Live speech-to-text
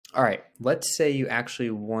All right, let's say you actually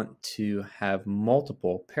want to have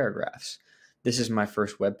multiple paragraphs. This is my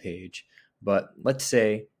first web page, but let's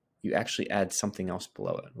say you actually add something else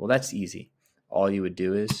below it. Well, that's easy. All you would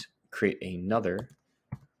do is create another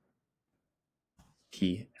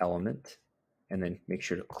key element and then make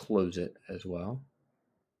sure to close it as well.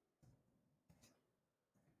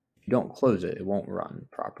 If you don't close it, it won't run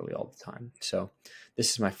properly all the time. So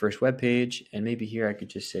this is my first web page, and maybe here I could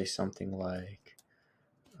just say something like,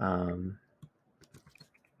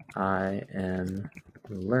 I am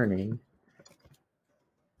learning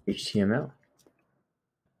HTML.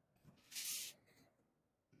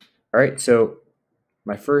 All right, so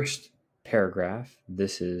my first paragraph,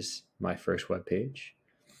 this is my first web page.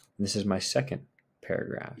 This is my second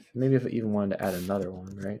paragraph. Maybe if I even wanted to add another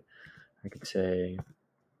one, right? I could say,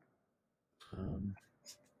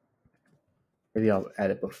 maybe I'll add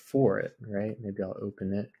it before it, right? Maybe I'll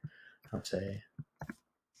open it. I'll say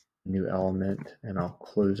new element and I'll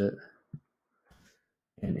close it.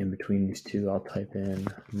 And in between these two, I'll type in,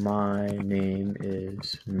 my name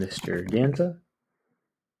is Mr. Ganza.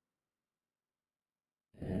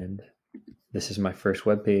 And this is my first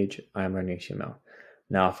web page. I'm learning HTML.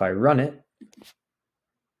 Now, if I run it, it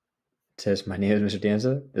says my name is Mr.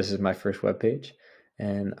 Danza. This is my first web page,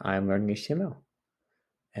 and I'm learning HTML.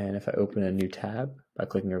 And if I open a new tab by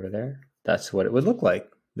clicking over there, that's what it would look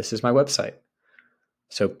like. This is my website.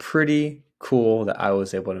 So pretty cool that I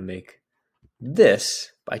was able to make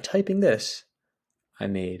this by typing this. I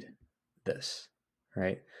made this,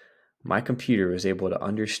 right? My computer was able to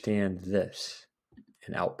understand this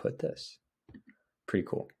and output this. Pretty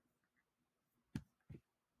cool.